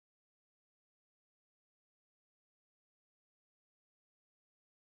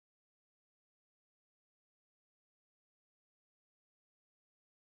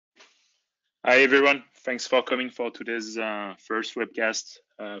Hi everyone, thanks for coming for today's first webcast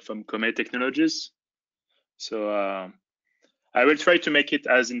from Comae Technologies. I will try to make it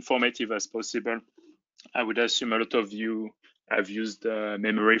as informative as possible. I would assume a lot of you have used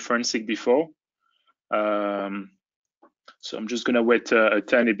memory forensic before. So I'm just gonna wait a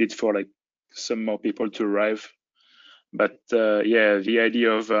tiny bit for like some more people to arrive. But yeah, the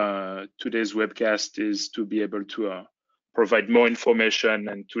idea of today's webcast is to be able to provide more information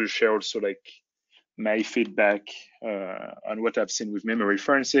and to share also like my feedback on what I've seen with memory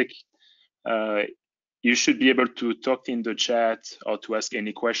forensic. You should be able to talk in the chat or to ask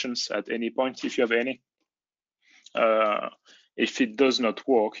any questions at any point if you have any. If it does not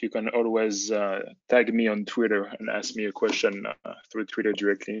work, you can always tag me on Twitter and ask me a question through Twitter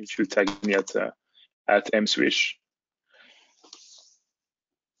directly if you tag me at mswish.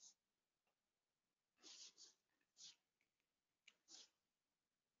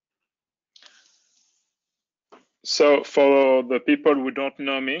 So for the people who don't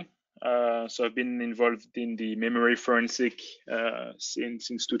know me, so I've been involved in the memory forensic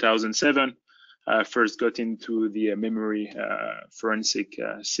since 2007. I first got into the memory forensic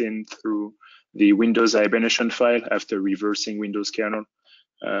scene through the Windows hibernation file after reversing Windows kernel.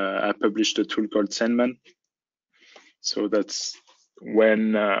 I published a tool called Sandman. So that's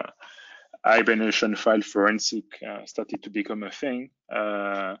when hibernation file forensic started to become a thing.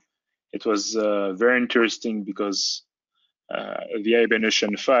 It was very interesting because the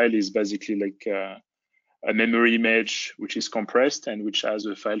hibernation file is basically like a memory image which is compressed and which has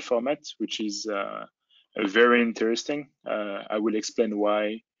a file format, which is very interesting. I will explain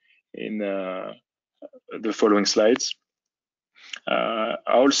why in the following slides.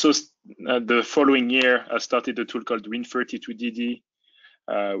 Also, the following year, I started a tool called Win32DD,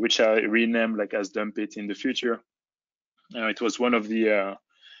 which I renamed like as Dump It in the future. It was one of the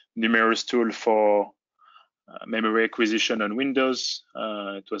numerous tools for memory acquisition on Windows.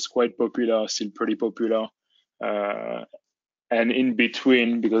 It was quite popular, still pretty popular. And in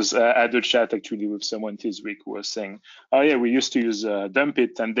between, because I had a chat actually with someone this week who was saying, oh yeah, we used to use Dump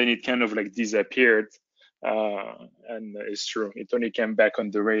It and then it kind of like disappeared. And it's true, it only came back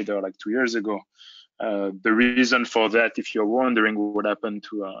on the radar like 2 years ago. The reason for that, if you're wondering what happened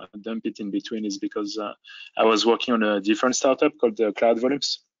to Dump It in between, is because I was working on a different startup called Cloud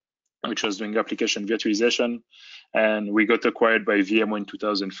Volumes, which was doing application virtualization, and we got acquired by VMware in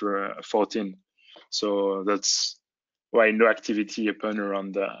 2014. So that's why no activity happened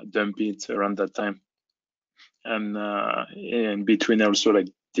around Dump It around that time. And in between, I also like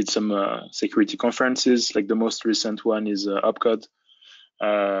did some security conferences. Like the most recent one is Opcode.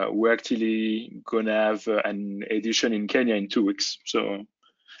 We're actually gonna have an edition in Kenya in 2 weeks. So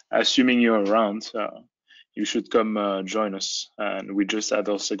assuming you're around, you should come join us. And we just had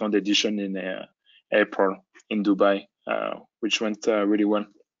our second edition in April in Dubai, which went really well.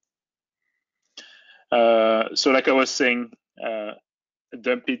 So like I was saying,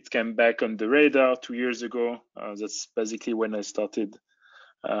 Dump It came back on the radar 2 years ago. That's basically when I started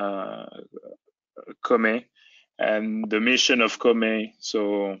Comae. And the mission of Comae,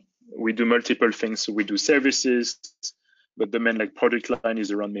 so we do multiple things. So we do services, but the main like product line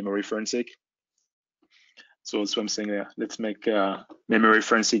is around memory forensic. So that's what I'm saying. Yeah, let's make memory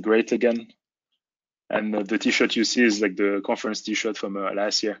forensic great again. And the T-shirt you see is like the conference T-shirt from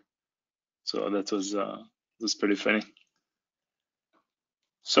last year. So that was pretty funny.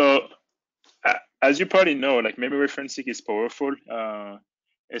 So as you probably know, like memory forensic is powerful,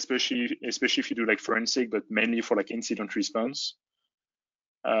 especially if you do like forensic, but mainly for like incident response.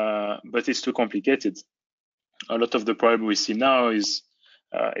 But it's too complicated. A lot of the problem we see now is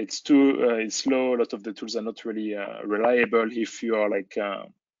it's slow. A lot of the tools are not really reliable if you are like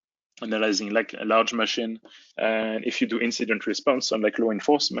analyzing like a large machine. And if you do incident response on like law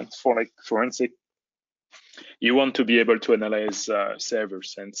enforcement for like forensic, you want to be able to analyze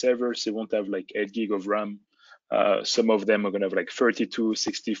servers, and servers, they won't have like 8 gig of RAM. Some of them are going to have like 32,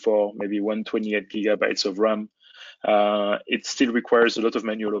 64, maybe 128 gigabytes of RAM. It still requires a lot of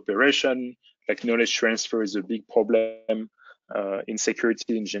manual operation. Like knowledge transfer is a big problem in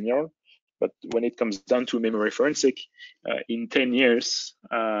security in general. But when it comes down to memory forensic, in 10 years,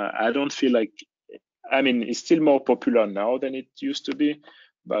 I don't feel like, I mean, it's still more popular now than it used to be,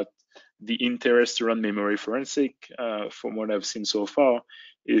 but the interest around memory forensic, from what I've seen so far,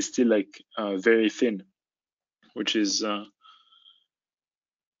 is still like very thin, which is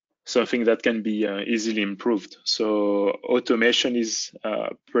something that can be easily improved. So automation is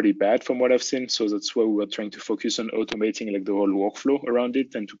pretty bad from what I've seen. So that's why we're trying to focus on automating like the whole workflow around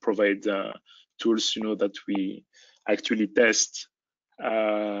it and to provide tools, that we actually test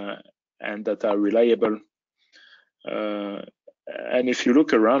and that are reliable. And if you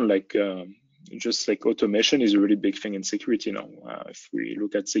look around, like just like automation is a really big thing in security now. If we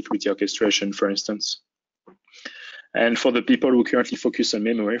look at security orchestration, for instance. And for the people who currently focus on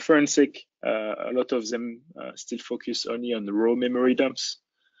memory forensic, a lot of them still focus only on the raw memory dumps.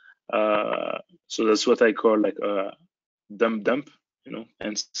 So that's what I call like a dump, you know,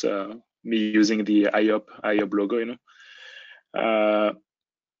 and me using the IOP logo, you know.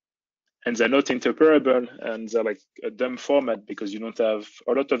 And they're not interoperable, and they're like a dumb format because you don't have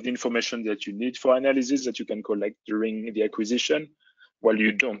a lot of the information that you need for analysis that you can collect during the acquisition. While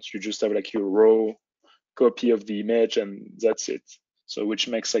you don't, you just have like your raw copy of the image and that's it. So which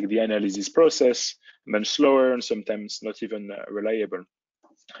makes like the analysis process much slower and sometimes not even reliable.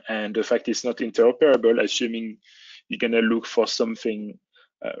 And the fact it's not interoperable, assuming you're gonna look for something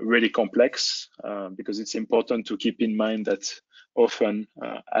really complex, because it's important to keep in mind that often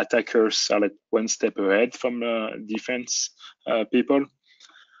attackers are like one step ahead from defense people.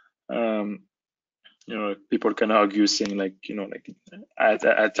 You know, people can argue saying like, you know, like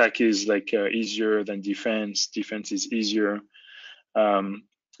attack is like easier than defense is easier.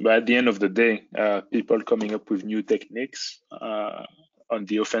 But at the end of the day, people coming up with new techniques on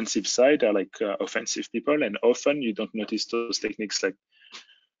the offensive side are like offensive people, and often you don't notice those techniques like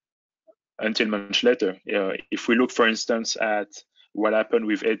until much later. If we look, for instance, at what happened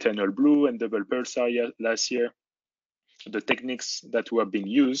with Eternal Blue and Double Pulsar last year, the techniques that were being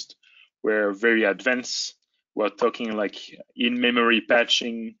used were very advanced. We're talking like in-memory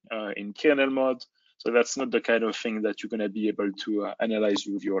patching in kernel mode. So that's not the kind of thing that you're going to be able to analyze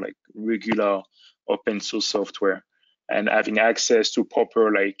with your like regular open source software. And having access to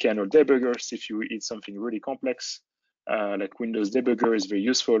proper like kernel debuggers if you need something really complex, like Windows debugger is very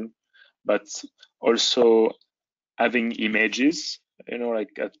useful. But also having images, you know, like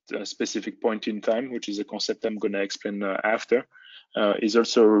at a specific point in time, which is a concept I'm going to explain after, is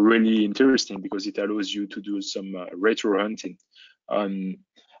also really interesting because it allows you to do some retro hunting,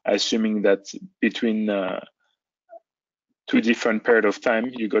 assuming that between two different period of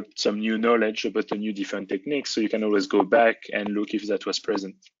time, you got some new knowledge about a new different technique, so you can always go back and look if that was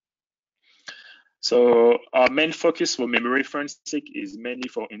present. So our main focus for memory forensic is mainly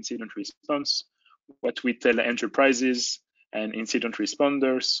for incident response. What we tell enterprises and incident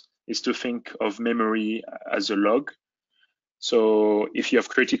responders is to think of memory as a log. So if you have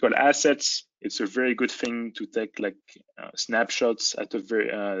critical assets, it's a very good thing to take like snapshots at a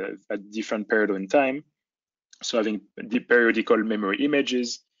very at different period in time. So having the periodical memory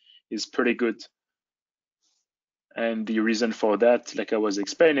images is pretty good. And the reason for that, like I was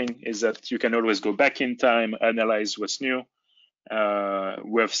explaining, is that you can always go back in time, analyze what's new.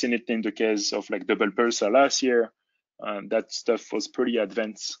 We have seen it in the case of like Double Pulsar last year. That stuff was pretty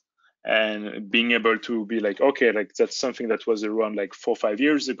advanced. And being able to be like, okay, like that's something that was around like 4 or 5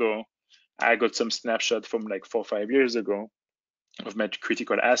 years ago. I got some snapshot from like 4 or 5 years ago of my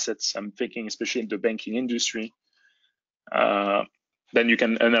critical assets. I'm thinking especially in the banking industry. Then you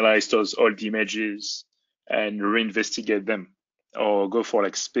can analyze those old images and reinvestigate them, or go for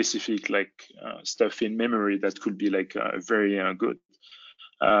like specific like stuff in memory that could be like very good.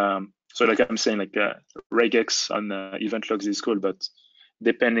 So like I'm saying, like regex on event logs is cool, but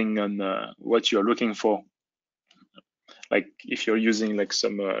depending on what you're looking for, like if you're using like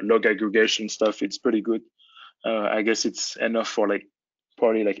some log aggregation stuff, it's pretty good. I guess it's enough for like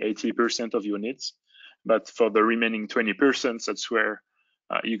probably like 80% of your needs. But for the remaining 20%, that's where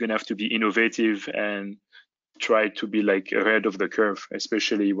you're gonna have to be innovative and try to be like ahead of the curve,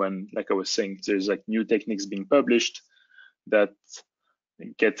 especially when, like I was saying, there's like new techniques being published that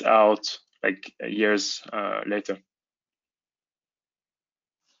get out like years later.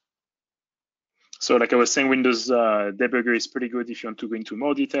 So like I was saying, Windows debugger is pretty good if you want to go into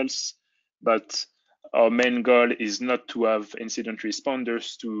more details, but our main goal is not to have incident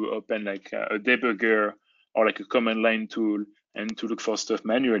responders to open like a debugger or like a command line tool and to look for stuff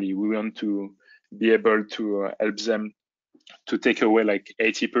manually. We want to be able to help them to take away like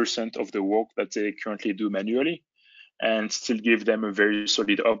 80% of the work that they currently do manually and still give them a very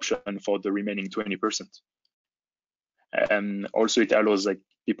solid option for the remaining 20%. And also it allows like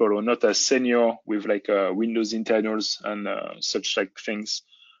people who are not as senior with like Windows internals and such like things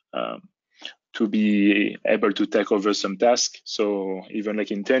to be able to take over some tasks. So even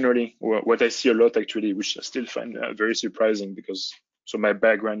like internally, what I see a lot actually, which I still find very surprising because so my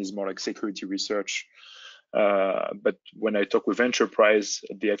background is more like security research. But when I talk with enterprise,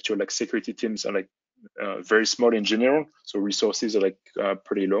 the actual like security teams are like very small in general. So resources are like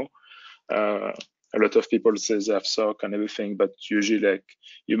pretty low. A lot of people say they have SOC and everything, but usually like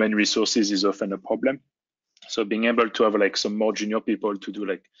human resources is often a problem. So being able to have like some more junior people to do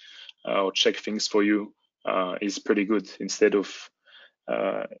like or check things for you is pretty good instead of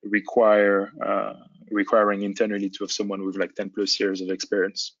requiring internally to have someone with like 10 plus years of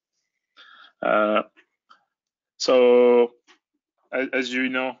experience. So as you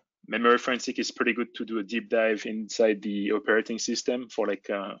know, memory forensic is pretty good to do a deep dive inside the operating system for like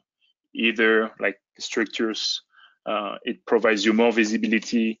either like structures. It provides you more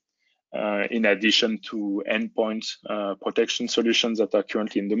visibility in addition to endpoint protection solutions that are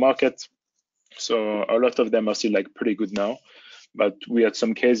currently in the market. So a lot of them are still like pretty good now, but we had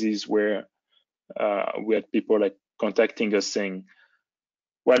some cases where we had people like contacting us saying,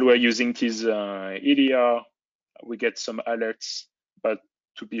 while we're using this EDR, we get some alerts, but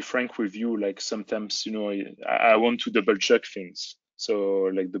to be frank with you, like sometimes, you know, I want to double check things. So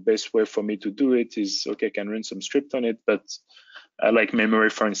like the best way for me to do it is, okay, I can run some script on it, but I like memory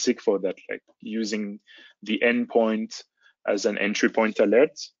forensic for that, like using the endpoint as an entry point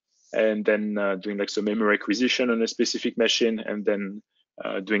alert, and then doing like some memory acquisition on a specific machine, and then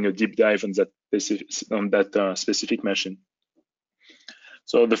doing a deep dive on that specific machine.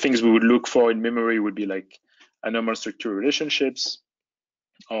 So the things we would look for in memory would be like anomalous structure relationships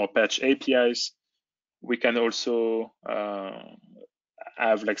or patch APIs. We can also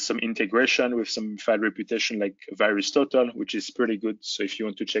have like some integration with some file reputation like VirusTotal, which is pretty good. So if you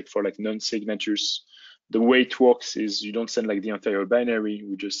want to check for like non-signatures, the way it works is you don't send like the entire binary,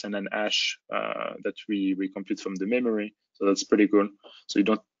 we just send an hash that we compute from the memory. So that's pretty cool. So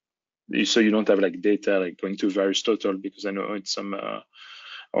you don't have like data like going to VirusTotal, because I know it's some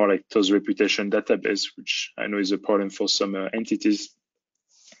or like those reputation database, which I know is a problem for some entities.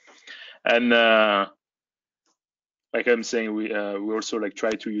 And like I'm saying, we also like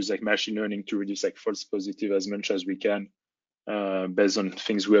try to use like machine learning to reduce like false positive as much as we can, based on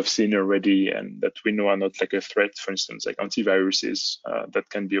things we have seen already and that we know are not like a threat. For instance, like antiviruses that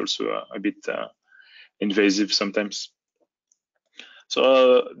can be also a bit invasive sometimes.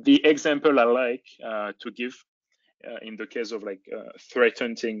 So the example I like to give in the case of like threat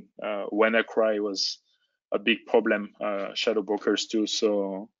hunting, WannaCry was a big problem. Shadow brokers too.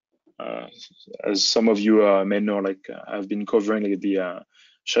 So as some of you may know, like I've been covering like the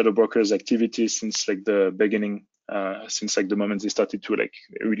shadow brokers activity since like the beginning, since like the moment they started to like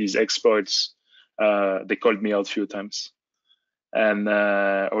release exploits. They called me out a few times, and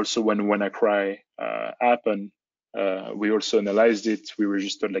also when WannaCry happened, we also analyzed it. We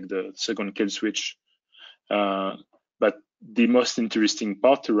registered like the second kill switch. But the most interesting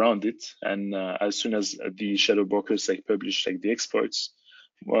part around it, and as soon as the shadow brokers like published like the exploits,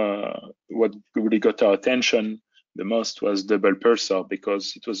 what really got our attention the most was double parser,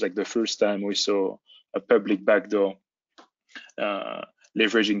 because it was like the first time we saw a public backdoor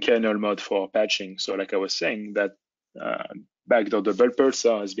leveraging kernel mode for patching. So like I was saying, that backdoor double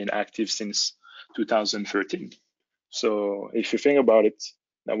parser has been active since 2013. So if you think about it,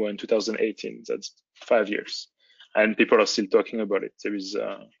 now we're in 2018, that's 5 years. And people are still talking about it. There is,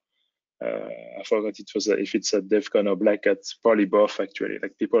 I forgot it was if it's a DEFCON or Black Hat, probably both actually.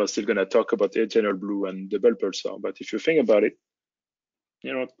 Like people are still gonna talk about Eternal Blue and double parser. But if you think about it,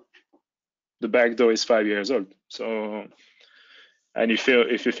 you know, the backdoor is 5 years old. So, and if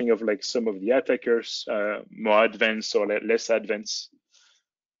you think of like some of the attackers, more advanced or less advanced,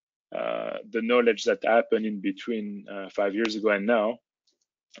 the knowledge that happened in between 5 years ago and now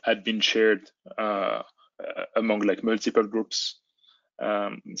had been shared among like multiple groups.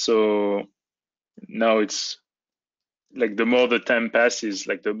 So now it's like the more the time passes,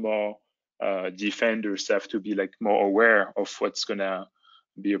 like the more defenders have to be like more aware of what's gonna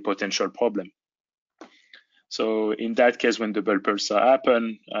be a potential problem. So in that case, when double parser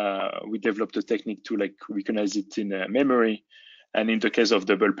happen, we developed a technique to like recognize it in memory. And in the case of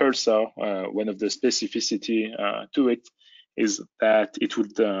double parser, one of the specificity to it is that it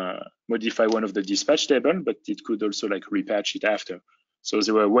would modify one of the dispatch table, but it could also like repatch it after. So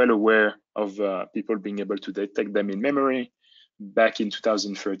they were well aware of people being able to detect them in memory back in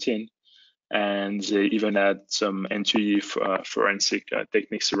 2013. And they even had some forensic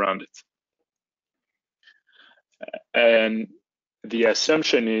techniques around it. And the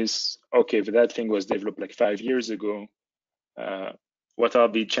assumption is, okay, if that thing was developed like 5 years ago, what are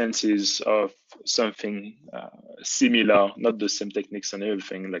the chances of something similar, not the same techniques and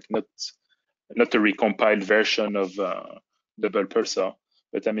everything, like not a recompiled version of double parser,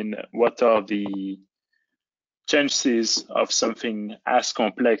 but I mean, what are the chances of something as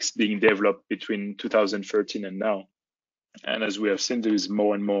complex being developed between 2013 and now? And as we have seen, there is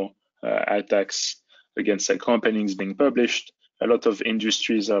more and more attacks against like companies being published. A lot of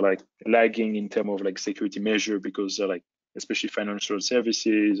industries are like lagging in terms of like security measure because they're like, especially financial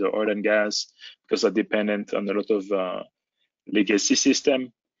services or oil and gas, because they're dependent on a lot of legacy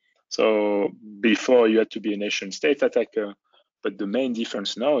system. So before you had to be a nation state attacker, but the main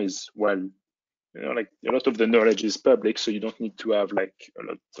difference now is, well, like a lot of the knowledge is public, so you don't need to have like a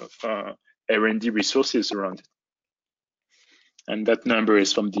lot of R&D resources around it. And that number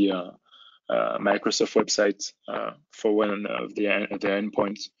is from the Microsoft website for one of the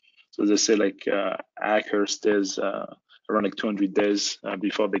endpoints. So they say like hackers stays around like 200 days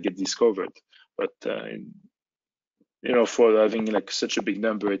before they get discovered. But for having like such a big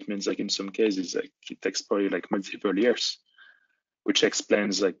number, it means like in some cases like it takes probably like multiple years, which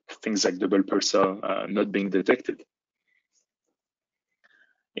explains like things like double parcel not being detected.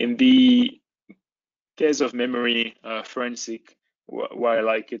 In the case of memory forensic, why I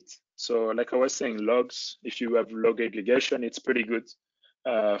like it. So like I was saying, logs, if you have log aggregation, it's pretty good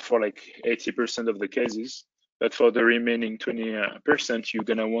for like 80% of the cases. But for the remaining 20%, you're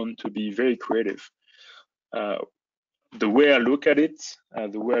gonna want to be very creative. The way I look at it,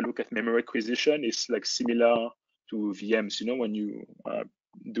 the way I look at memory acquisition is like similar to VMs. When you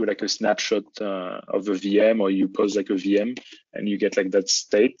do like a snapshot of a VM, or you pose like a VM and you get like that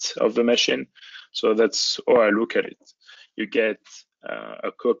state of the machine. So that's how I look at it. You get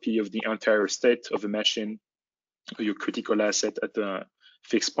a copy of the entire state of a machine, or your critical asset at a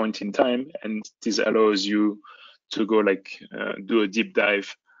fixed point in time, and this allows you to go like do a deep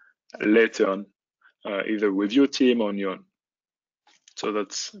dive later on, either with your team or on your own. So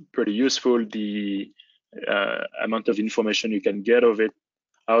that's pretty useful. The amount of information you can get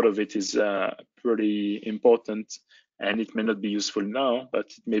out of it is pretty important, and it may not be useful now, but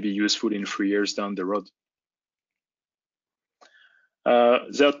it may be useful in 3 years down the road.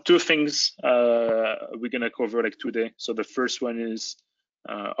 There are two things we're gonna cover like today. So the first one is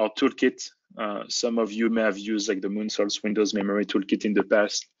our toolkit. Some of you may have used like the Moonsalt's Windows Memory Toolkit in the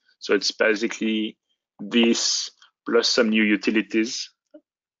past. So it's basically this plus some new utilities.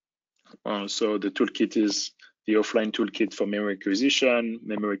 So the toolkit is the offline toolkit for memory acquisition,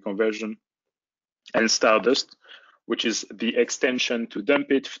 memory conversion, and Stardust, which is the extension to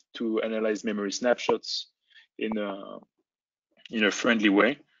dump it to analyze memory snapshots in a friendly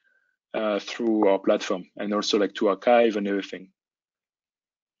way through our platform, and also like to archive and everything.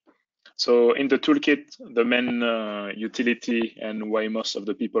 So in the toolkit, the main utility and why most of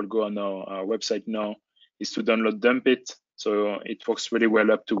the people go on our website now is to download dump it. So it works really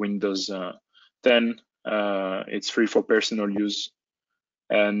well up to Windows 10. It's free for personal use,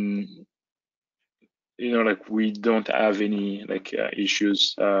 and like we don't have any like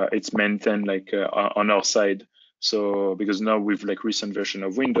issues. It's maintained like on our side. So because now with like recent version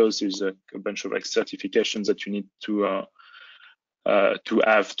of Windows, there's a bunch of like certifications that you need to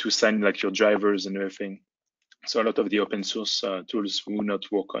have to sign like your drivers and everything. So a lot of the open source tools will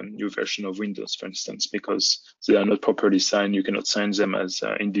not work on new version of Windows, for instance, because they are not properly signed. You cannot sign them as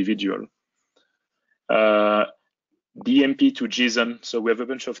individual. DMP to JSON. So we have a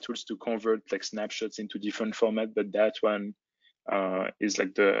bunch of tools to convert like snapshots into different format, but that one is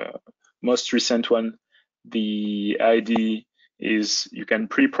like the most recent one. The idea is you can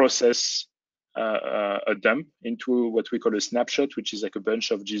pre-process a dump into what we call a snapshot, which is like a bunch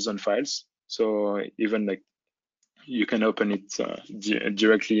of JSON files. So even like you can open it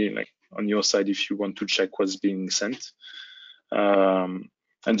directly like on your side if you want to check what's being sent.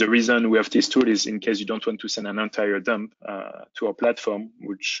 And the reason we have this tool is in case you don't want to send an entire dump to our platform,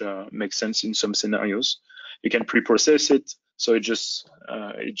 which makes sense in some scenarios. You can pre-process it, so it's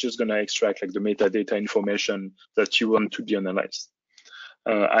just gonna extract like the metadata information that you want to be analyzed.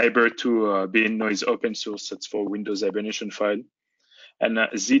 Hiber2 is open source. That's for Windows Hibernation file, and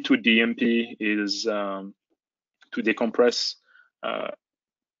Z2DMP is to decompress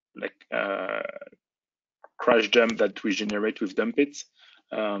crash dump that we generate with dump it.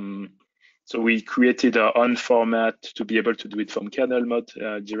 So we created our own format to be able to do it from kernel mode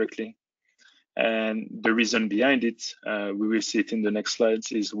directly. And the reason behind it, we will see it in the next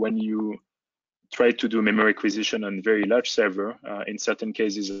slides, is when you try to do memory acquisition on very large server, in certain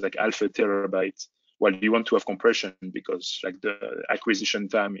cases like alpha terabyte, well, you want to have compression because like the acquisition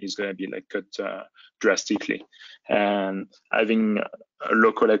time is going to be like cut drastically. And having a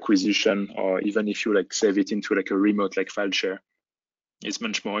local acquisition, or even if you like save it into like a remote like file share, is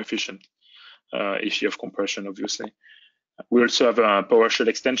much more efficient if you have compression, obviously. We also have a PowerShell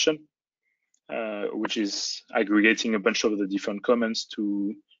extension, which is aggregating a bunch of the different commands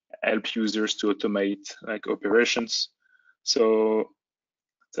to help users to automate like operations. So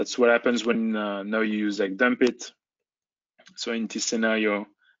That's what happens when now you use like dump it. So in this scenario,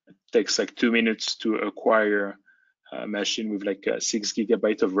 it takes like 2 minutes to acquire a machine with like 6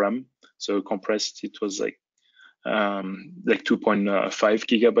 gigabyte of RAM. So compressed, it was like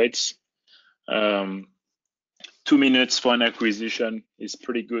 2.5 gigabytes. 2 minutes for an acquisition is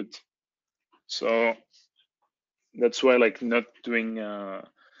pretty good. So that's why like not doing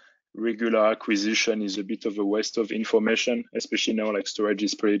regular acquisition is a bit of a waste of information, especially now like storage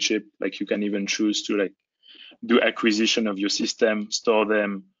is pretty cheap. Like you can even choose to like do acquisition of your system, store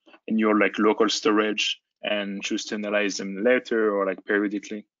them in your like local storage, and choose to analyze them later or like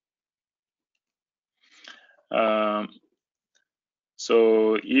periodically.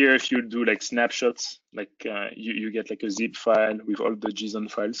 So here, if you do like snapshots, like you get like a zip file with all the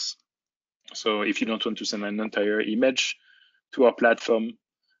JSON files. So if you don't want to send an entire image to our platform,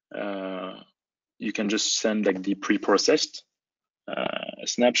 you can just send like the pre-processed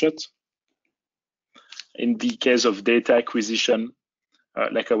snapshot. In the case of data acquisition,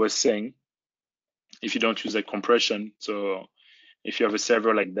 like I was saying, if you don't use like compression, so if you have a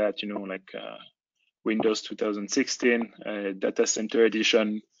server like that, like Windows 2016 data center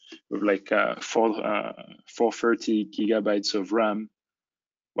edition with like 430 gigabytes of RAM,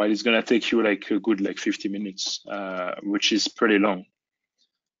 well, it's gonna take you like a good like 50 minutes, which is pretty long.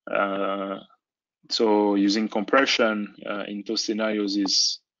 So using compression in those scenarios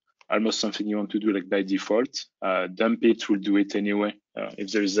is almost something you want to do like by default. Dump it will do it anyway.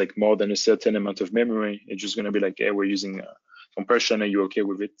 If there is like more than a certain amount of memory, it's just gonna be like, hey, we're using compression, are you okay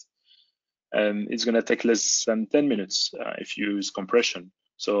with it? And it's gonna take less than 10 minutes if you use compression.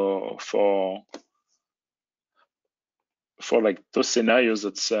 So for like those scenarios,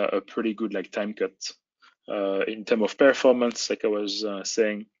 that's a pretty good like time cut. In terms of performance, like I was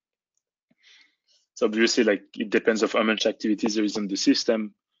saying, so obviously like it depends of how much activities there is on the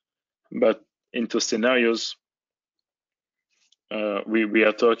system, but in those scenarios, we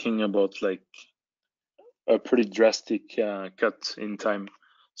are talking about like a pretty drastic cut in time.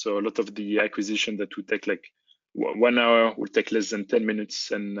 So a lot of the acquisition that would take like 1 hour will take less than 10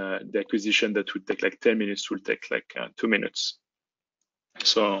 minutes, and the acquisition that would take like 10 minutes will take like 2 minutes.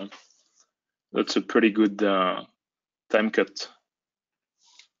 So that's a pretty good time cut.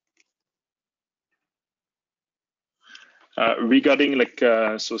 Regarding like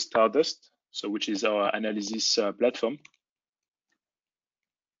so Stardust, so which is our analysis platform.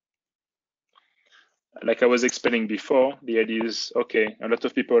 Like I was explaining before, the idea is, okay, a lot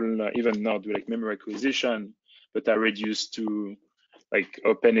of people even now do like memory acquisition, but are reduced to like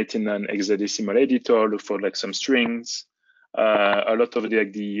open it in an hexadecimal editor, look for like some strings. A lot of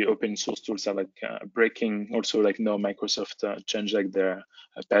the open source tools are like breaking. Also, like now Microsoft changed like their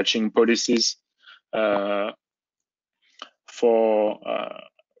patching policies for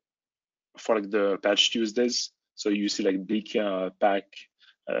like the patch Tuesdays. So you see like big pack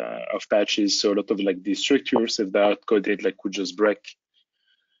of patches. So a lot of like the structures, if they're coded, like could just break.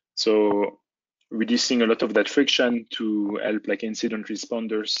 So reducing a lot of that friction to help like incident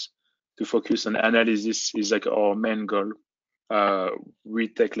responders to focus on analysis is like our main goal. We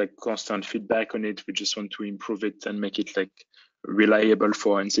take like constant feedback on it. We just want to improve it and make it like reliable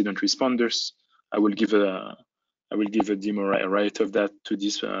for incident responders. I will give a demo right of that to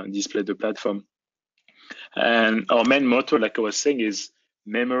display the platform. And our main motto, like I was saying, is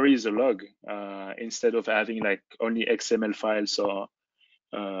memory is a log. Instead of having like only XML files or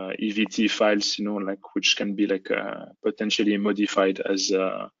EVT files, like which can be like potentially modified, as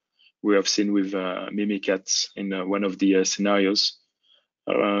we have seen with Mimikatz in one of the scenarios.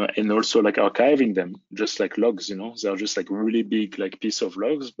 And also like archiving them just like logs, they're just like really big like piece of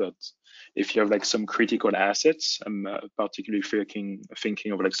logs. But if you have like some critical assets, I'm particularly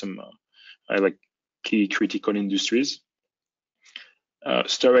thinking of like some like key critical industries,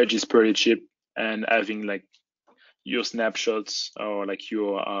 storage is pretty cheap, and having like your snapshots or like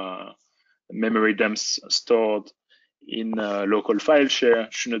your memory dumps stored in local file share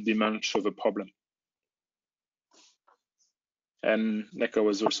should not be much of a problem. And like I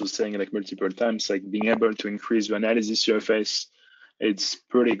was also saying like multiple times, like being able to increase your analysis surface, it's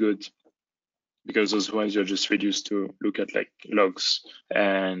pretty good, because otherwise you're just reduced to look at like logs,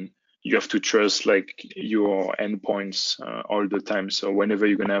 and you have to trust like your endpoints all the time. So whenever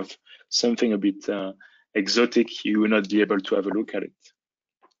you're gonna have something a bit exotic, you will not be able to have a look at it.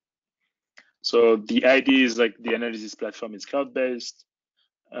 So the idea is like the analysis platform is cloud-based,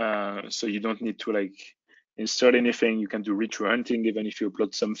 so you don't need to like install anything. You can do retro hunting. Even if you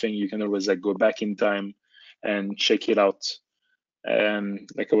upload something, you can always like go back in time and check it out. And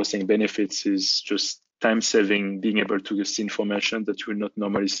like I was saying, benefits is just time saving, being able to see information that you would not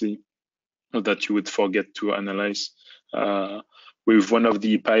normally see or that you would forget to analyze. With one of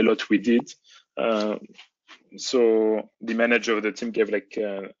the pilots we did, so the manager of the team gave like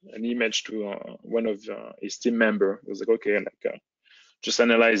an image to one of his team member. It was like, okay, like just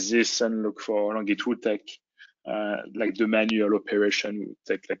analyze this and look for how long it would take. Like the manual operation would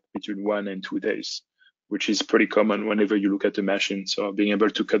take like between 1 and 2 days, which is pretty common whenever you look at a machine. So being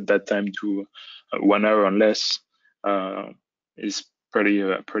able to cut that time to 1 hour or less is pretty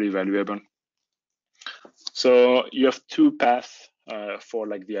valuable. So you have two paths for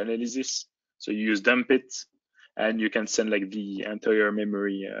like the analysis. So you use dump it, and you can send like the entire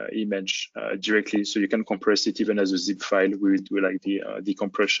memory image directly. So you can compress it even as a zip file. We will do like the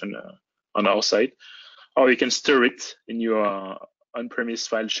decompression on our side, or you can store it in your on-premise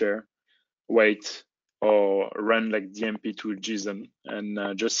file share, wait, or run like DMP to JSON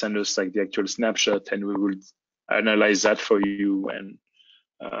and just send us like the actual snapshot, and we will analyze that for you and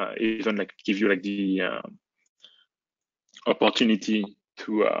even like give you like the opportunity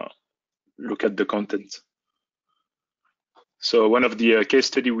to look at the content. So one of the case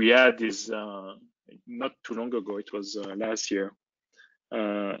study we had is not too long ago. It was last year.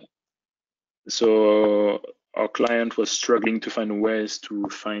 So our client was struggling to find ways to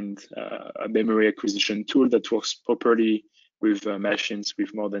find a memory acquisition tool that works properly with machines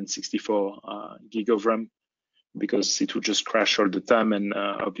with more than 64 gig of RAM, because it would just crash all the time. And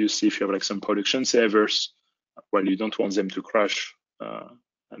obviously, if you have like some production servers, well, you don't want them to crash.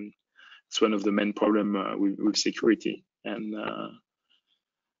 And it's one of the main problem with security. And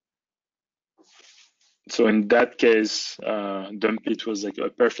so in that case, Dumpit was like a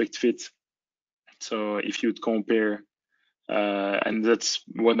perfect fit. So if you'd compare, and that's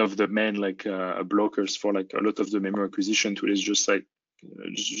one of the main like blockers for like a lot of the memory acquisition tool is just like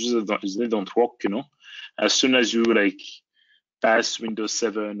they don't work, you know. As soon as you like pass Windows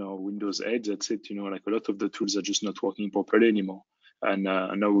 7 or Windows 8, that's it, you know. Like a lot of the tools are just not working properly anymore. And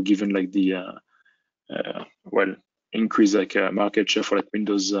now we're given like the well, increase like market share for like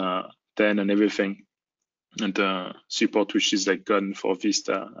Windows 10 and everything, and support which is like gone for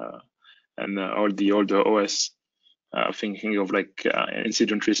Vista and all the older OS. Thinking of like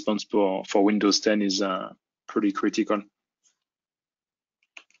incident response for Windows 10 is pretty critical.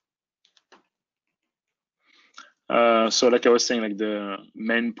 So like I was saying, like the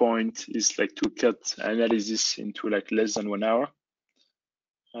main point is like to cut analysis into like less than 1 hour.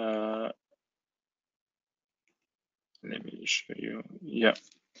 Let me show you. Yeah.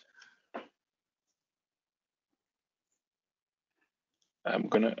 I'm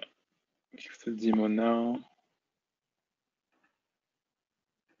gonna give the demo now.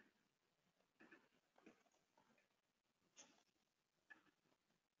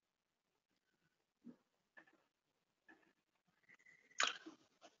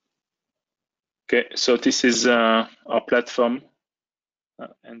 Okay, so this is our platform.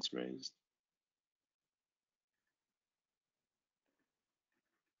 Hands raised.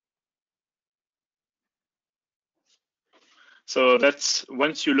 So that's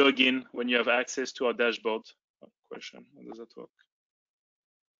once you log in, when you have access to our dashboard. Oh, question, how does that work?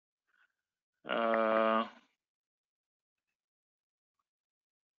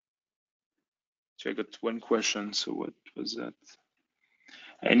 So I got one question. So what was that?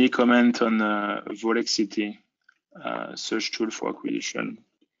 Any comment on Volexity search tool for acquisition?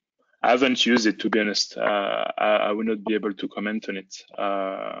 I haven't used it, to be honest. I will not be able to comment on it.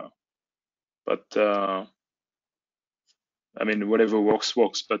 But I mean, whatever works.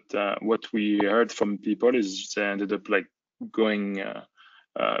 But what we heard from people is they ended up like going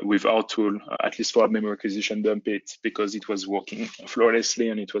with our tool, at least for memory acquisition, dump it, because it was working flawlessly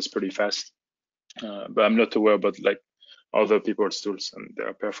and it was pretty fast. But I'm not aware about like other people's tools and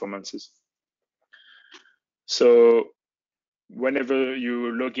their performances. So whenever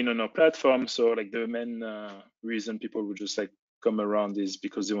you log in on our platform, so like the main reason people would just like come around is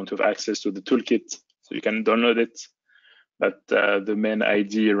because they want to have access to the toolkit, so you can download it. But the main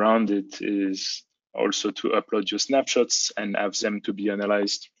idea around it is also to upload your snapshots and have them to be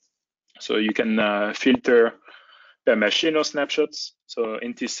analyzed. So you can filter per machine or snapshots. So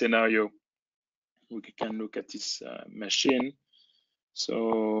in this scenario, we can look at this machine.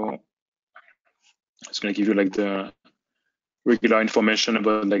 So it's going to give you like the regular information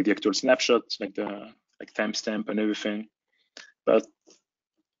about like the actual snapshot, like the like timestamp and everything. But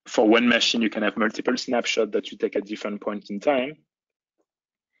for one machine, you can have multiple snapshots that you take at different points in time.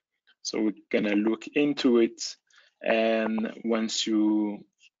 So we're gonna look into it, and once you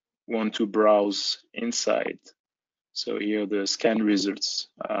want to browse inside, So here are the scan results.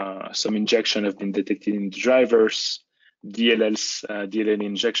 Some injection have been detected in the drivers, DLLs, DLL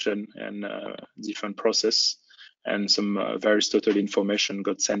injection, and different process, and some various total information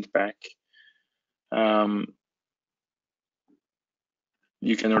got sent back.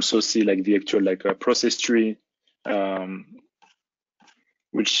 You can also see like the actual like process tree,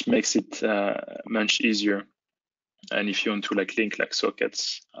 which makes it much easier. And if you want to like link like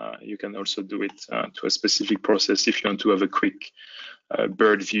sockets, you can also do it to a specific process if you want to have a quick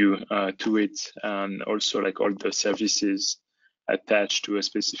bird view to it, and also like all the services attached to a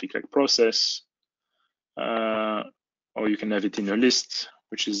specific like process. Or you can have it in a list,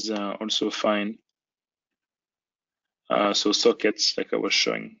 which is also fine. So sockets, like I was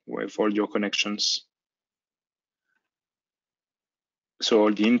showing, with all your connections. So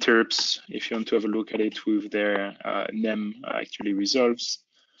all the interrupts, if you want to have a look at it with their NEM actually resolves.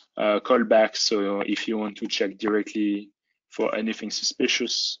 Callbacks, so if you want to check directly for anything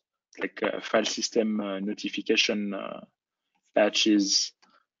suspicious, like file system notification patches,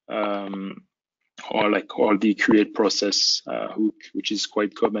 or like all the create process hook, which is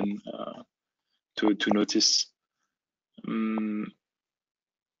quite common to notice. And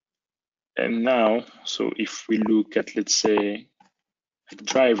now, so if we look at, let's say, like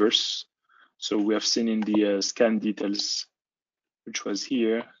drivers, so we have seen in the scan details, which was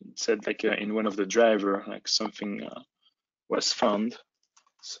here, it said like in one of the driver, like something was found.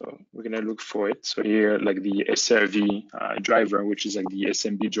 So we're gonna look for it. So here, like the SRV driver, which is like the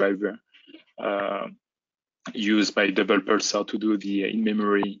SMB driver used by double pulsar to do the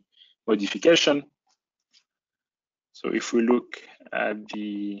in-memory modification. So if we look at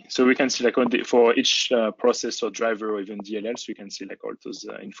the, so we can see like on the, for each process or driver or even DLLs, we can see like all those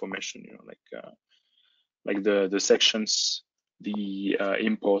information, you know, like the sections, the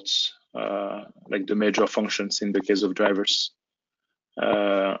imports, like the major functions in the case of drivers,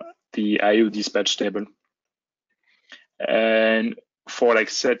 the IO dispatch table. And for like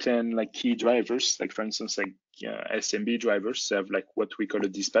certain like key drivers, like for instance, like SMB drivers have like what we call a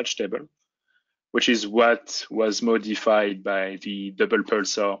dispatch table, which is what was modified by the double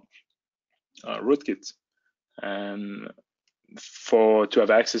pulsar rootkit. And to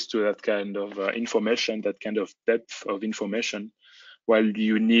have access to that kind of information, that kind of depth of information, while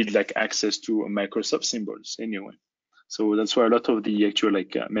you need like access to Microsoft symbols anyway. So that's why a lot of the actual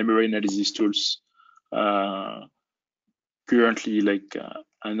like memory analysis tools currently like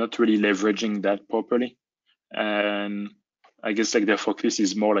are not really leveraging that properly. And I guess like their focus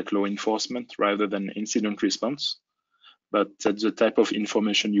is more like law enforcement rather than incident response. But that's the type of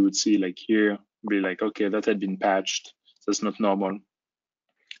information you would see like here, be like, okay, that had been patched. That's not normal.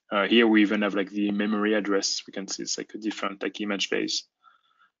 Here we even have like the memory address. We can see it's like a different like image base.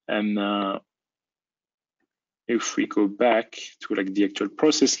 And if we go back to like the actual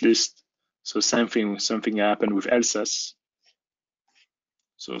process list, so something happened with Elsas.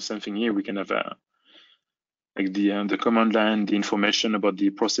 So something here we can have like the command line, the information about the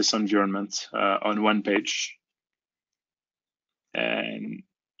process environment on one page. And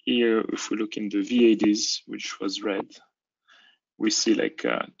here, if we look in the VADs, which was red, we see like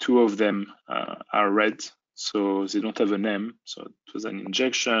two of them are red, so they don't have a name. So it was an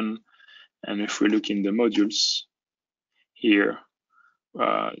injection. And if we look in the modules here,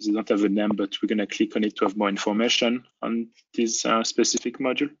 they don't have a name, but we're gonna click on it to have more information on this specific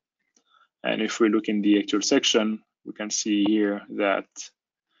module. And if we look in the actual section, we can see here that,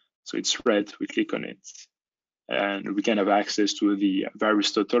 so it's red, we click on it, and we can have access to the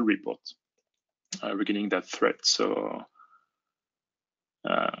various total report regarding that threat. So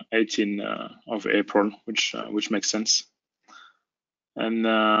 18 of April, which makes sense. And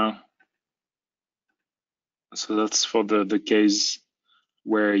so that's for the case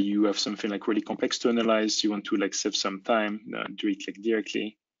where you have something like really complex to analyze, you want to like save some time, do it like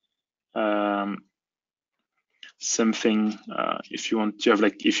directly. Something if you want to have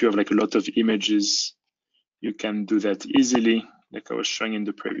like, if you have like a lot of images, you can do that easily, like I was showing in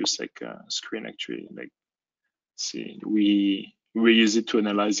the previous like screen actually. Like, see, we use it to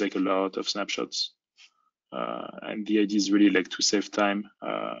analyze like a lot of snapshots, and the idea is really like to save time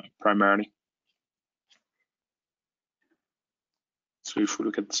primarily. So if we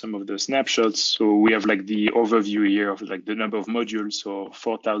look at some of the snapshots, so we have like the overview here of like the number of modules, so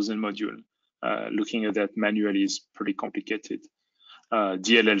 4,000 modules. Looking at that manually is pretty complicated.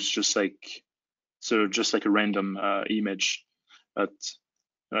 DLL is just like, so just like a random image, but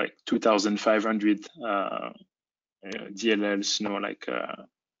like 2,500 DLLs, you know, like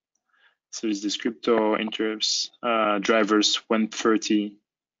service descriptor, interrupts, drivers 130.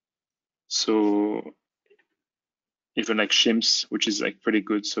 So even like shims, which is like pretty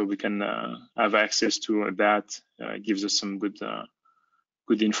good. So we can have access to that. It gives us some good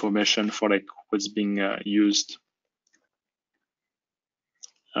good information for like what's being used.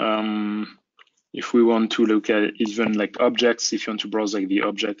 If we want to look at even like objects, if you want to browse like the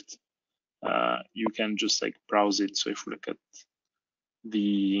object, you can just like browse it. So if we look at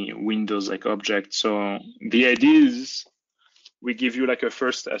the Windows like object, so the idea is we give you like a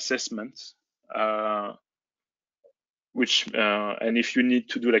first assessment, which and if you need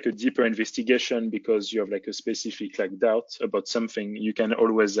to do like a deeper investigation because you have like a specific like doubt about something, you can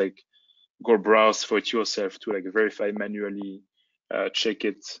always like go browse for it yourself to like verify manually, check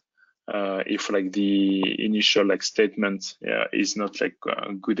it if like the initial like statement is not like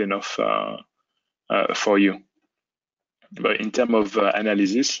good enough for you. But in terms of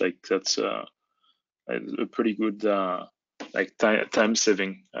analysis, like that's a pretty good like time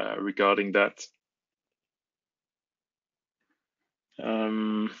saving regarding that.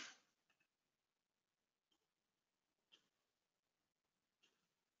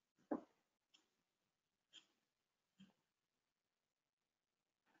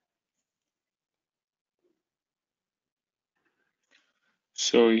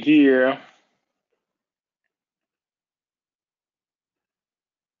 So here,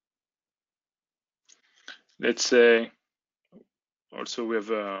 let's say also we have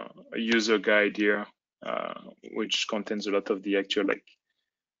a user guide here, which contains a lot of the actual like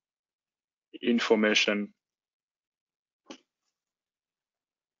information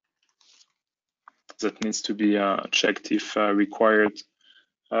that needs to be checked if required.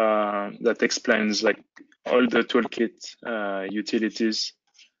 That explains like all the toolkit utilities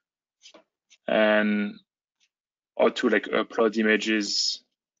and how to like upload images.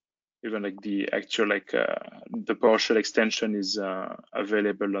 Even like the actual like the PowerShell extension is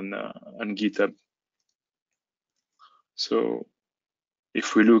available on GitHub. So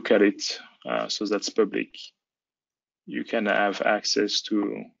if we look at it, so that's public, you can have access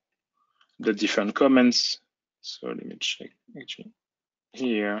to the different comments. So let me check actually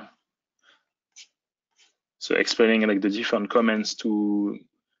here. So explaining like the different comments to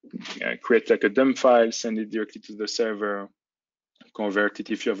create like a dump file, send it directly to the server, convert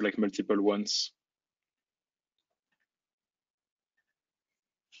it if you have like multiple ones.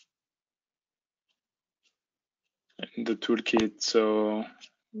 In the toolkit, so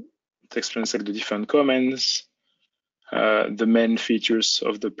it explains like the different comments, the main features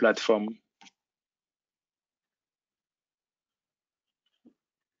of the platform.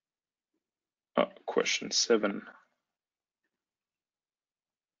 Oh, question 7.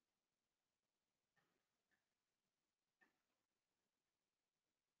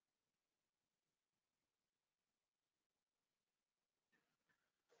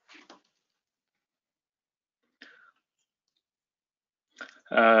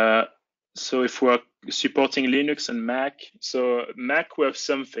 So if we're supporting Linux and Mac, so Mac we have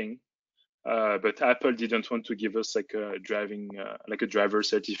something, but Apple didn't want to give us like a driver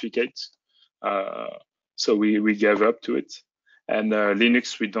certificate, so we gave up to it. And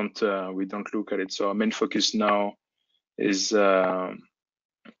Linux we don't look at it. So our main focus now is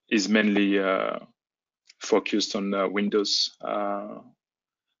mainly focused on Windows.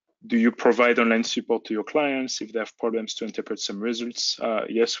 Do you provide online support to your clients if they have problems to interpret some results?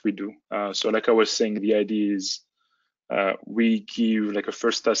 Yes, we do. So like I was saying, the idea is we give like a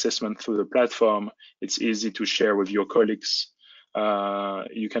first assessment through the platform. It's easy to share with your colleagues.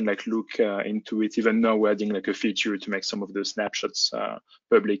 You can like look into it. Even now we're adding like a feature to make some of the snapshots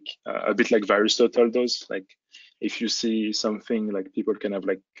public, a bit like VirusTotal does. Like if you see something, like people can have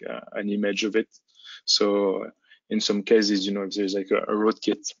like an image of it. So in some cases, you know, if there's like a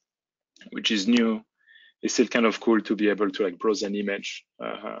rootkit which is new, it's still kind of cool to be able to like browse an image.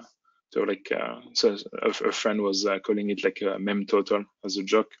 So like, so a friend was calling it like a mem total as a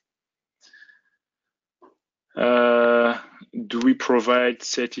joke. Do we provide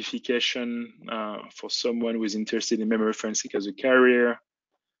certification for someone who is interested in memory forensic as a career?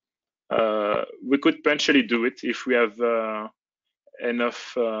 We could potentially do it if we have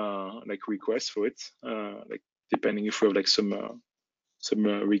enough like requests for it, like depending if we have like some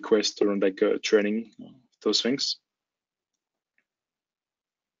requests around like training, those things.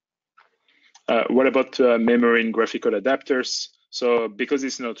 What about memory and graphical adapters? So because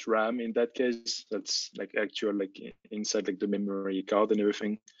it's not RAM in that case, that's like actual like inside like the memory card and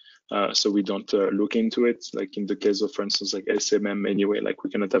everything. So we don't look into it. Like in the case of, for instance, like SMM anyway, like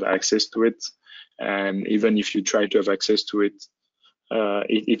we cannot have access to it. And even if you try to have access to it,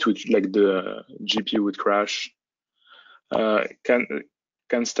 it would like the GPU would crash.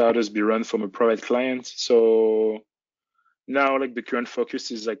 Can starters be run from a private client? So now like the current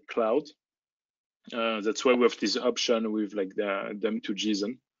focus is like cloud. That's why we have this option with like the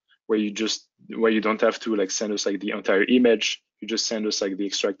them2JSON, where you don't have to like send us like the entire image. You just send us like the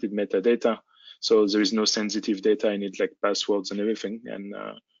extracted metadata. So there is no sensitive data in it, like passwords and everything, and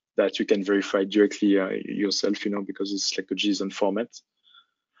that you can verify directly yourself, you know, because it's like a JSON format.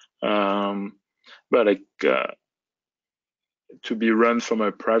 But like to be run from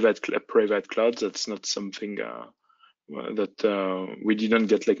a private cloud, that's not something that we didn't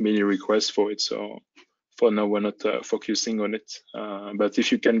get like many requests for it. So for now, we're not focusing on it. But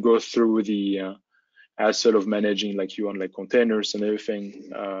if you can go through the hassle of managing like you on like containers and everything,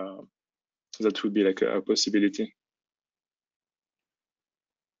 that would be like a possibility.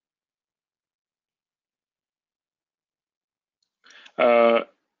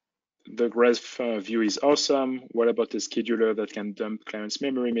 The graph view is awesome. What about a scheduler that can dump client's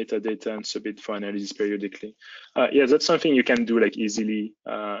memory metadata and submit for analysis periodically? Yeah, that's something you can do like easily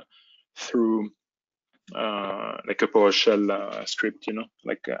through like a PowerShell script, you know,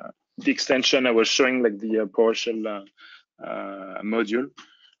 like the extension I was showing, like the PowerShell module.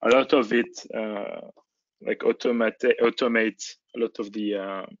 A lot of it like automate a lot of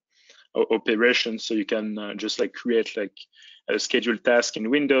the operations, so you can just like create like a scheduled task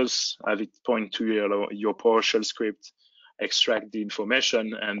in Windows, have it point to your PowerShell script, extract the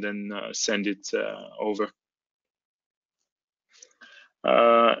information, and then send it over.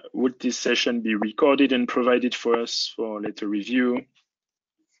 Would this session be recorded and provided for us for later review?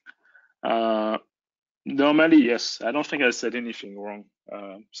 Normally, yes. I don't think I said anything wrong,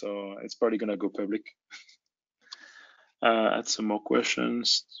 so it's probably gonna go public. Add some more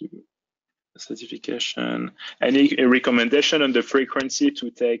questions to certification. Any recommendation on the frequency to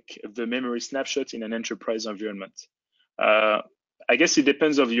take the memory snapshot in an enterprise environment? I guess it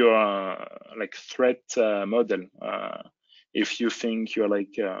depends of your like threat model. If you think you're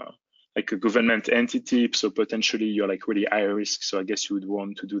like a government entity, so potentially you're like really high risk. So I guess you would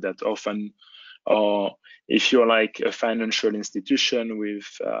want to do that often. Or if you're like a financial institution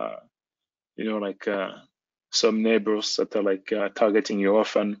with you know, like some neighbors that are like targeting you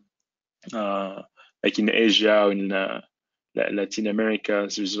often, like in Asia or in Latin America,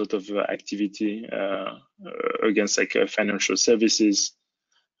 there's a lot of activity against like financial services.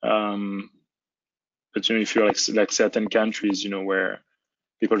 But you know, if you're like certain countries, you know, where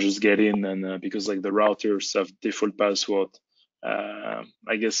people just get in and because like the routers have default password,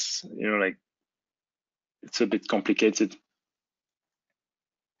 I guess, you know, like it's a bit complicated.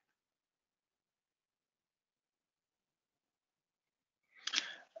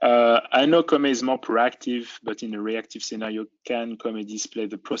 I know Comae is more proactive, but in a reactive scenario, can Comae display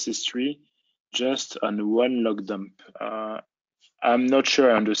the process tree just on one log dump? I'm not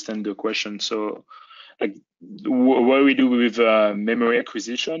sure I understand the question. So like what we do with memory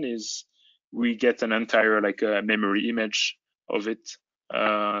acquisition is we get an entire like a memory image of it.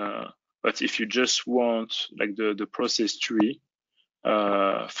 But if you just want like the process tree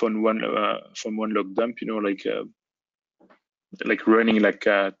from one log dump, you know, like running like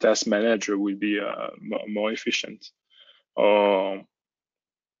a task manager will be more efficient. Or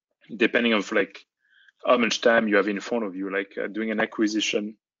depending on like how much time you have in front of you, like doing an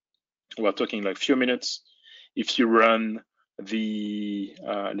acquisition, we're talking like few minutes. If you run the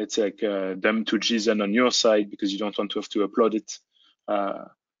let's say like them2JSON on your side because you don't want to have to upload it,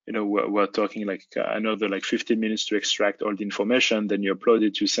 you know, we're talking like another like 15 minutes to extract all the information. Then you upload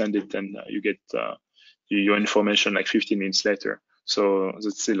it, you send it, and you get your information like 15 minutes later. So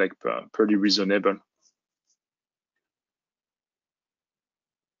that's still like pretty reasonable.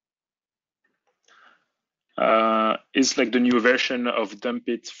 Is like the new version of dump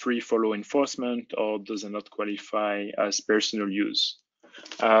it free for law enforcement, or does it not qualify as personal use?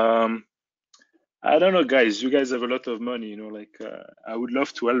 I don't know, guys. You guys have a lot of money, you know. Like I would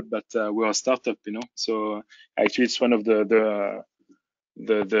love to help, but we're a startup, you know. So actually, it's one of the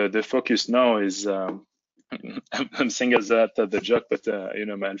focus now is I'm saying as that the joke, but you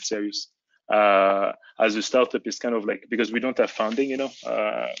know, man, serious. As a startup, it's kind of like because we don't have funding, you know.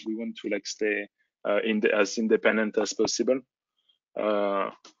 We want to like stay as independent as possible.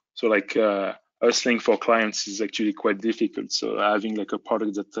 So like hustling for clients is actually quite difficult. So having like a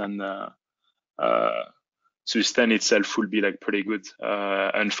product that can sustain itself will be like pretty good.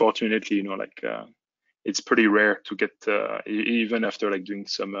 Unfortunately, you know, like it's pretty rare to get even after like doing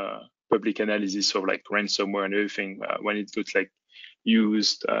some public analysis of like ransomware and everything when it gets like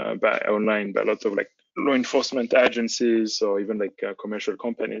used by online by a lot of like law enforcement agencies or even like commercial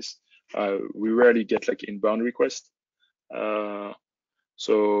companies. We rarely get like inbound requests.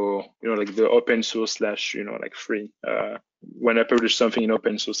 So you know, like the open source slash, you know, like free when I publish something in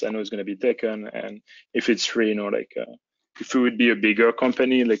open source, I know it's going to be taken. And if it's free, like if it would be a bigger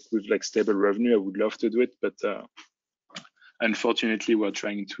company, like with like stable revenue, I would love to do it. But unfortunately, we're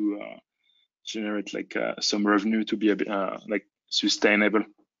trying to generate like some revenue to be a bit like sustainable.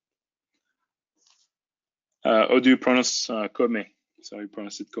 How do you pronounce Comae? So you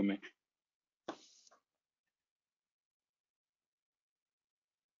pronounce it Comae.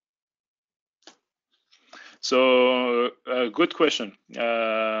 So good question.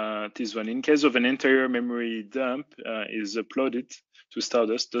 This one, in case of an entire memory dump is uploaded to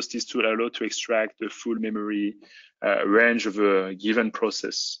Stardust, does this tool allow to extract the full memory range of a given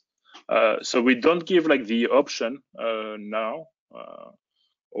process? So we don't give like the option now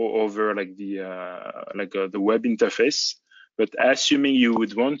over like the web interface, but assuming you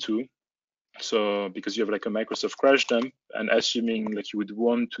would want to, so because you have like a Microsoft crash dump, and assuming like you would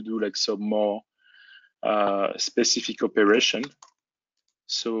want to do like some more specific operation.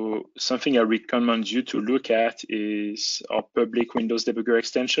 So something I recommend you to look at is our public Windows debugger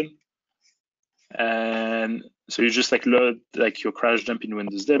extension. And so you just like load like your crash dump in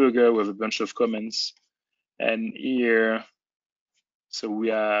Windows debugger with a bunch of comments. And here, so we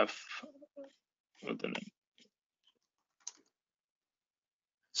have,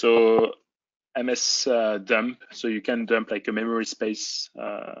 so MS dump. So you can dump like a memory space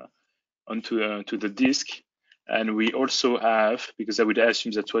onto to the disk. And we also have, because I would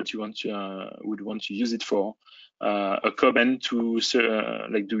assume that's what you want to would want to use it for, a command to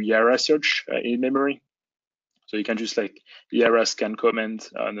like do Yara search in memory. So you can just like Yara scan command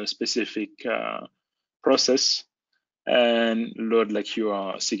on a specific process and load like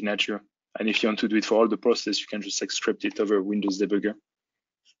your signature. And if you want to do it for all the process, you can just like script it over Windows debugger.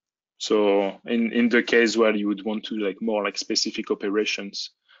 So in the case where you would want to like more like specific operations,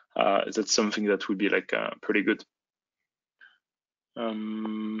 that's something that would be like pretty good.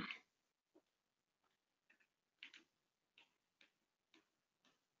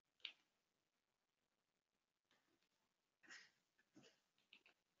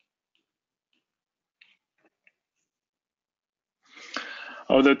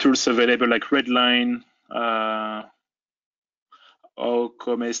 Other tools available like Redline, or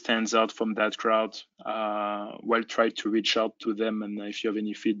Comae stands out from that crowd. Well, try to reach out to them, and if you have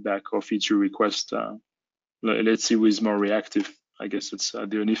any feedback or feature request, let's see who is more reactive. I guess that's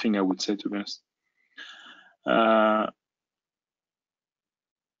the only thing I would say, to be honest.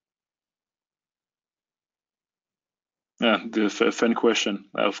 Yeah, the fun question.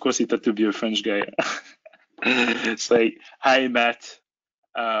 Of course, it had to be a French guy. It's like, hi, Matt.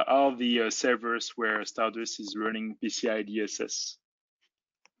 All the servers where Stardust is running PCI DSS.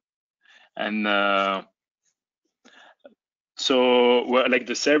 And so, well, like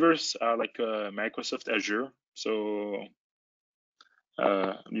the servers are like Microsoft Azure. So,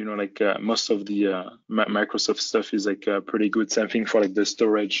 like most of the Microsoft stuff is like pretty good. Same thing for like the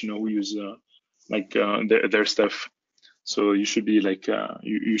storage. We use like their stuff. So you should be like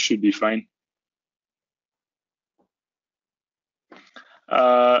you should be fine.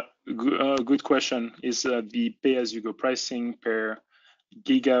 Good question. Is the pay-as-you-go pricing per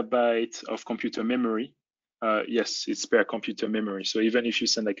gigabyte of computer memory? Yes, it's per computer memory. So even if you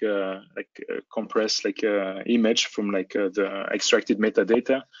send like a compressed like image from like the extracted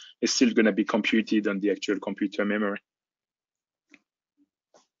metadata, it's still going to be computed on the actual computer memory.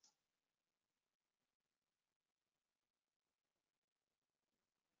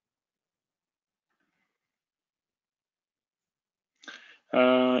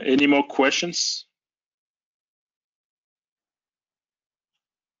 Any more questions?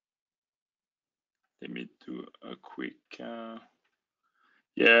 Let me do a quick.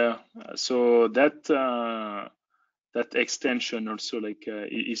 Yeah, so that extension also like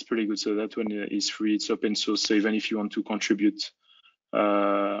is pretty good. So that one is free. It's open source. So even if you want to contribute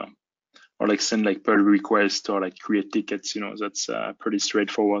or like send like pull requests or like create tickets, that's pretty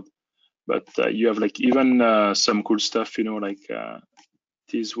straightforward. But you have like even some cool stuff, like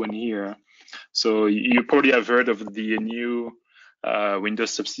this one here. So you probably have heard of the new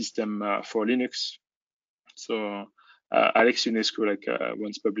Windows subsystem for Linux. So Alex UNESCO like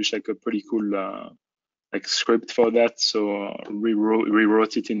once published like a pretty cool like script for that. So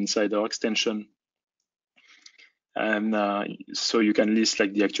rewrote it inside our extension, and so you can list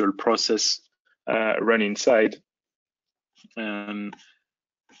like the actual process run inside. And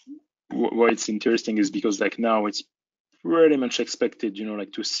why it's interesting is because like now it's pretty much expected,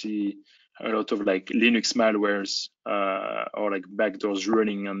 like to see a lot of like Linux malwares or like backdoors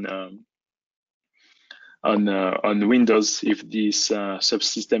running on Windows if this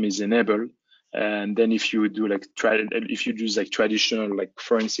subsystem is enabled. And then if you do like if you use like traditional like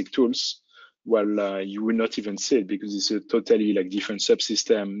forensic tools, well, you will not even see it because it's a totally like different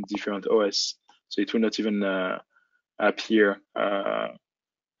subsystem, different OS. So it will not even appear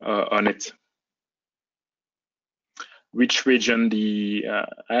on it. Which region the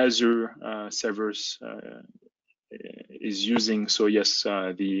Azure servers is using? So yes,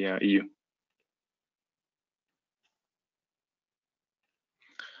 the EU.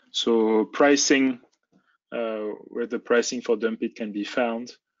 So pricing, where the pricing for dump it can be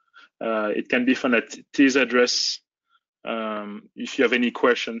found. It can be found at this address. If you have any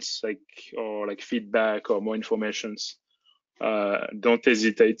questions or feedback or more informations, don't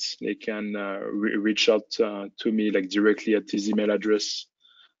hesitate. They can reach out to me like directly at this email address.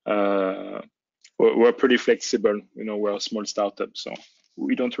 We're pretty flexible. We're a small startup, so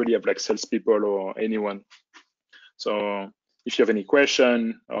we don't really have like salespeople or anyone. So if you have any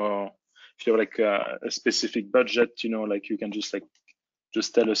question or if you have like a specific budget, you can just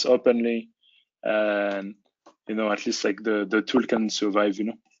tell us openly, and at least like the tool can survive.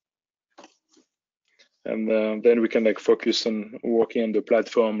 And then we can like focus on working on the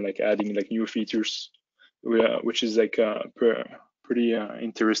platform, like adding like new features, which is like pretty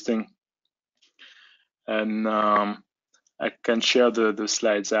interesting. And I can share the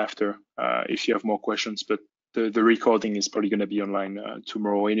slides after if you have more questions, but the recording is probably going to be online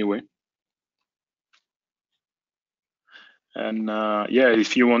tomorrow anyway. And yeah,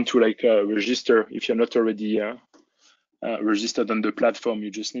 if you want to like register, if you're not already registered on the platform,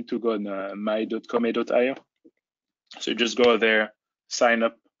 you just need to go on my.comae.io. So you just go there, sign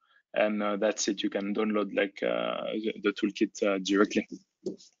up, and that's it. You can download like the toolkit directly.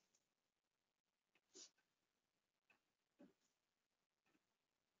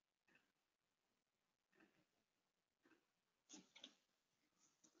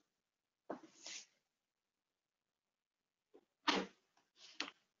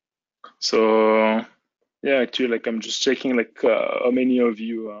 So yeah, actually, like I'm just checking like how many of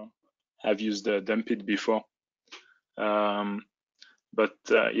you have used the dump it before. But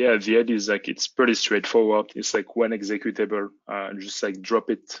yeah, the idea is like it's pretty straightforward. It's like one executable, just like drop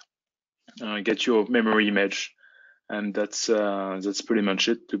it, get your memory image, and that's pretty much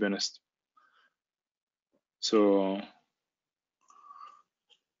it, to be honest. So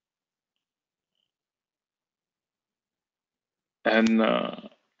and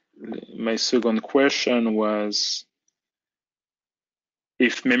my second question was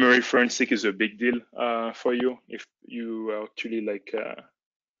if memory forensic is a big deal for you, if you are actually like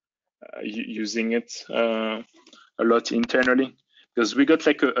using it a lot internally, because we got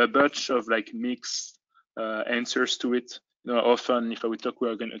like a bunch of like mixed answers to it. Often if I would talk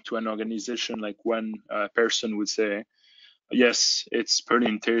to an organization, like one person would say, yes, it's pretty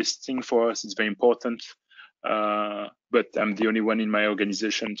interesting for us, it's very important, but I'm the only one in my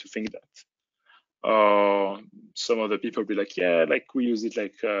organization to think that. Or some other people be like, yeah, like we use it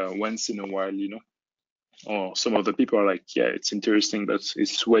like once in a while, or some other people are like, yeah, it's interesting, but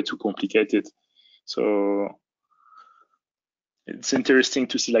it's way too complicated. So it's interesting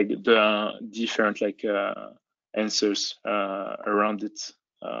to see like the different like answers around it.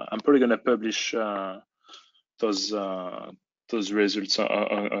 I'm probably gonna publish those results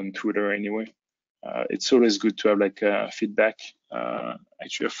on Twitter anyway. It's always good to have like feedback.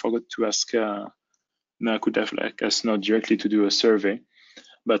 Actually, I forgot to ask. No, I could have like asked not directly to do a survey.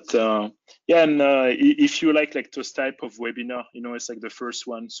 But yeah, and if you like those type of webinar, it's like the first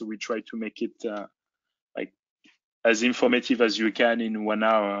one, so we try to make it like as informative as you can in 1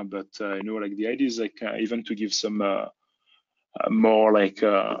 hour. But like the idea is like even to give some more like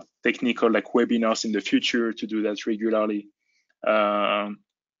technical like webinars in the future, to do that regularly.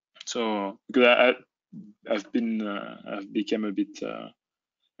 So because I've become a bit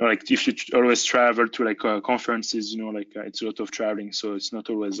like if you always travel to like conferences, it's a lot of traveling, so it's not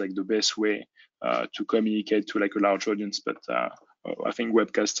always like the best way to communicate to like a large audience. But I think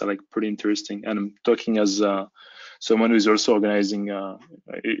webcasts are like pretty interesting, and I'm talking as someone who is also organizing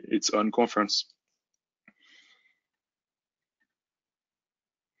its own conference.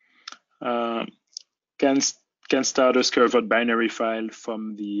 Can start a curved binary file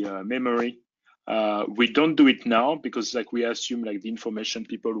from the memory. We don't do it now because like we assume like the information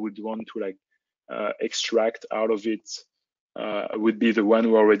people would want to like extract out of it would be the one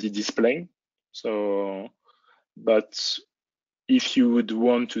we're already displaying. So, but if you would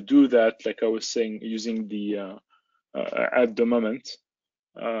want to do that, like I was saying, using the at the moment,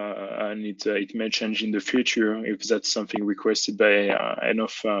 and it may change in the future if that's something requested by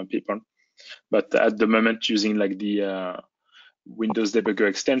enough people. But at the moment, using like the Windows debugger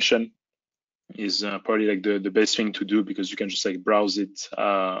extension, is probably like the best thing to do, because you can just like browse it,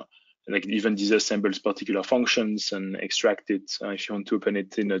 like even disassemble particular functions and extract it. If you want to open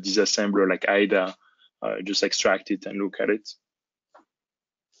it in a disassembler like IDA, just extract it and look at it.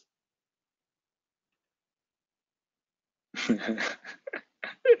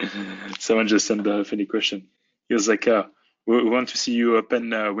 Someone just sent a funny question. He was like, we want to see you open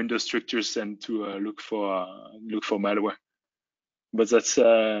Windows structures and to look for malware." But that's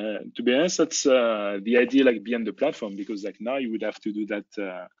to be honest, that's the idea like behind the platform, because like now you would have to do that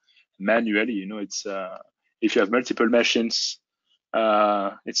manually. You know, it's if you have multiple machines,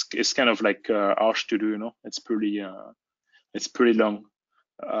 it's kind of like harsh to do. You know, it's pretty long.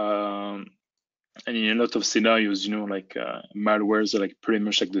 Um, and in a lot of scenarios, you know, like malwares are like pretty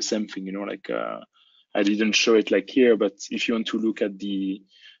much like the same thing. You know, like I didn't show it like here, but if you want to look at the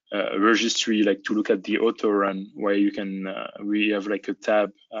registry, like to look at the auto run, where you can we have like a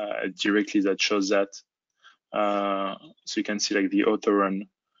tab directly that shows that, so you can see like the auto run.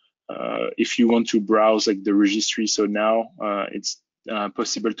 If you want to browse like the registry, so now it's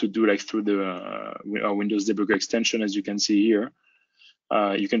possible to do like through the Windows Debugger extension, as you can see here.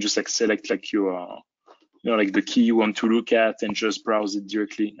 You can just like select like your like the key you want to look at and just browse it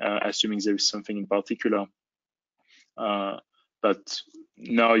directly, assuming there is something in particular. But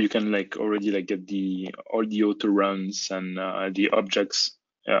now you can like already like get all the auto runs and the objects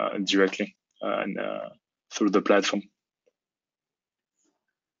directly and through the platform.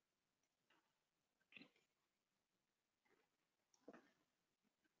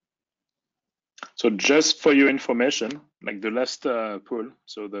 So just for your information, like the last poll,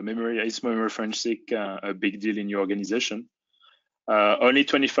 so the memory is memory forensic a big deal in your organization? Only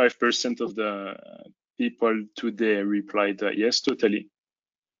 25% of the people today replied yes, totally.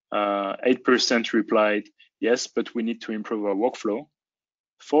 8% replied yes, but we need to improve our workflow.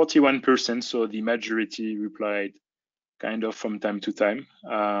 41%, so the majority, replied kind of from time to time.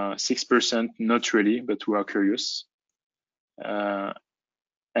 6% not really, but we are curious.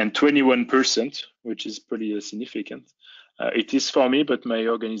 And 21%, which is pretty significant, it is for me, but my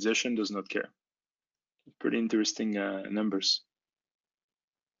organization does not care. Pretty interesting numbers.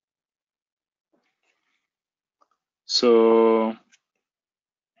 So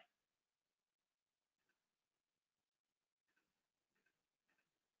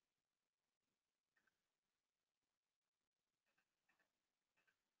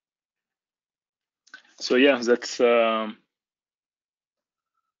yeah,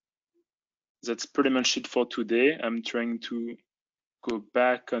 that's pretty much it for today. I'm trying to go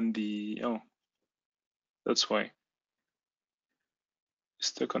back on the, oh, that's why.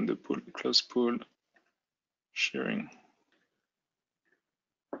 Stuck on the pool, close pool, sharing.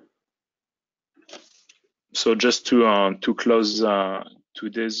 So just to close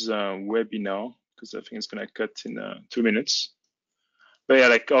today's webinar, because I think it's gonna cut in 2 minutes. But yeah,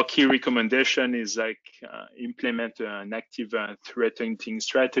 like our key recommendation is like implement an active threat hunting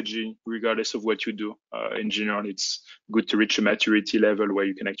strategy, regardless of what you do. In general, it's good to reach a maturity level where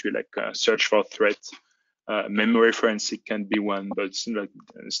you can actually like search for threats. Memory forensic can be one, but it's not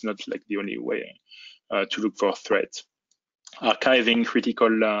like the only way to look for threats. Archiving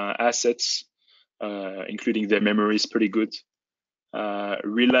critical assets, including their memory, is pretty good.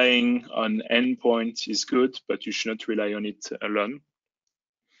 Relying on endpoint is good, but you should not rely on it alone.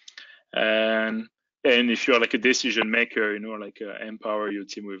 And if you're like a decision maker, you know, like empower your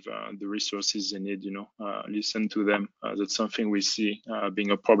team with the resources they need, you know, listen to them. That's something we see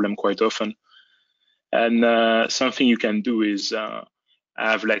being a problem quite often. And something you can do is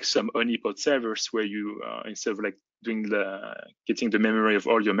have like some honeypot servers where you, instead of like getting the memory of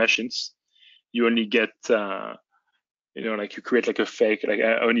all your machines, you only get, you know, like you create like a fake like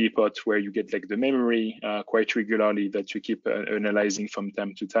a honeypot where you get like the memory quite regularly that you keep analyzing from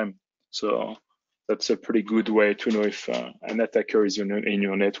time to time. So that's a pretty good way to know if an attacker is in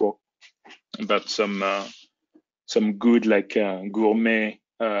your network. But some good like gourmet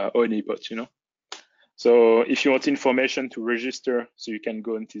honeypot, you know. So if you want information to register, so you can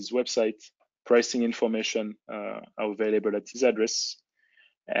go on his website. Pricing information are available at his address.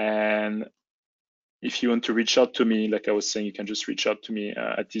 And if you want to reach out to me, like I was saying, you can just reach out to me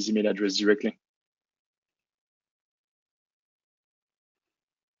at his email address directly.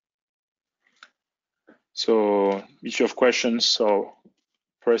 So if you have questions or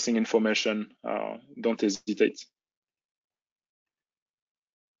pricing information, don't hesitate.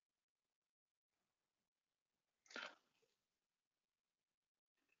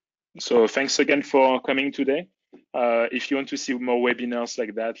 So thanks again for coming today. If you want to see more webinars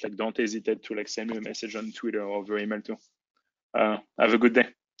like that, like don't hesitate to like send me a message on Twitter or over email too. Have a good day.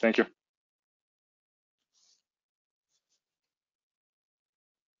 Thank you.